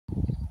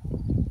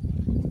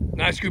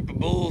Nice group of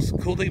bulls.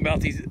 Cool thing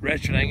about these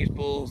registered Angus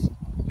bulls,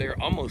 they're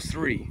almost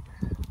 3.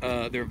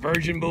 They're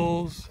virgin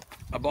bulls.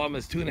 I bought them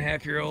as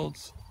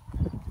 2.5-year-olds.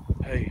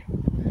 Hey,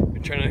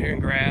 been training out here in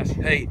grass.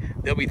 Hey,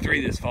 there'll be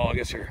 3 this fall, I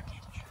guess here.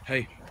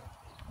 Hey,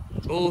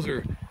 bulls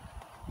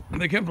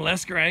they come from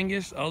Leicester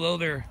Angus, although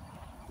they're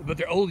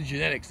older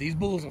genetics. These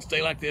bulls will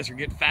stay like this or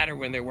get fatter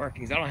when they're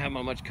working. I don't have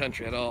much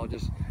country at all,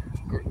 just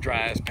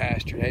dry as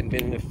pasture. They hadn't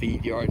been in a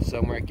feed yard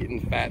somewhere getting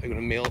fat. They're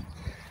gonna milk.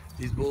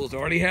 These bulls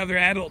already have their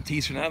adult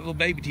teeth, so now little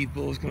baby teeth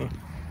bulls gonna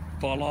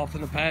fall off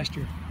in the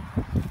pasture.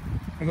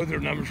 I'll go through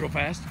the numbers real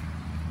fast.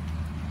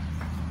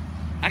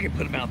 I can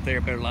put them out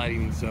there, better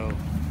lighting, so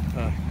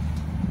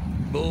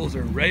bulls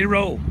are ready to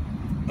roll.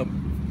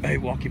 Hey,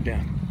 walk him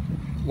down.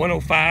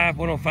 105,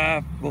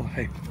 105. Well,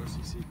 hey.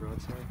 OCC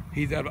broadside.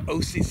 He's out of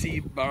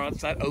OCC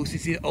broadside.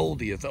 OCC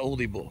oldie. It's an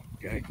oldie bull.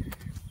 Okay.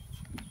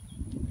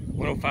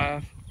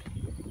 105.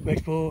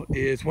 Next bull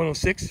is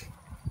 106.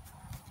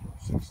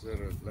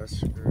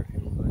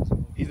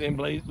 He's in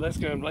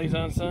Leicester and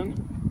Blazon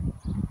son.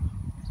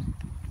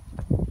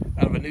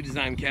 Out of a new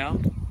design cow.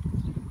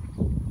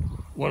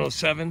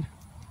 107.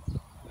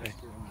 Hey.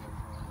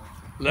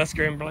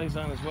 Leicester and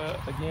Blazon as well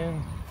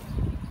again.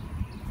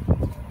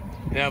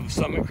 And I have a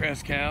Summit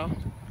Crest cow.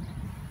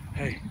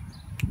 Hey.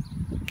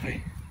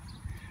 Hey.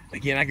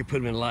 Again, I could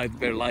put them in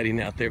better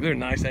lighting out there. But they're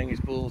nice Angus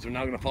bulls. They're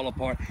not going to fall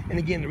apart. And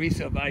again, the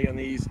resale value on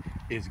these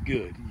is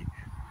good.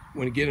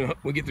 When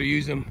we get through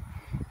using them,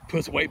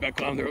 put the weight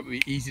back on, they'll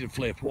be easy to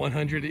flip.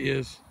 100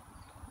 is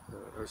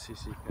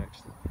OCC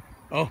Paxton.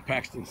 Oh,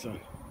 Paxton son.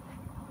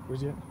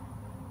 Where's he at?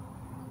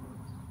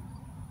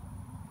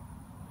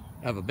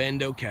 I have a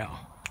Bando cow.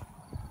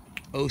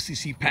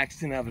 OCC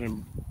Paxton. I have a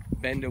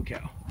Bando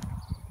cow.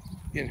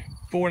 Again,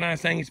 4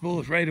 nice Angus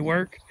bulls ready to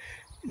work.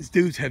 These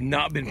dudes have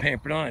not been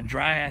pampered on a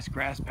dry ass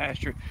grass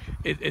pasture.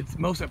 It's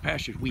most of that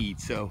pasture is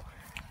weeds, so,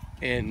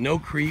 and no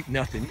creep,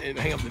 nothing. And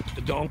hang up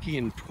the donkey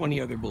and 20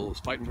 other bulls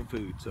fighting for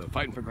food, so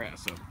fighting for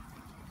grass. So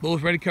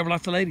bulls ready to cover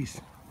lots of ladies.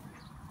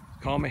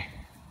 Call me.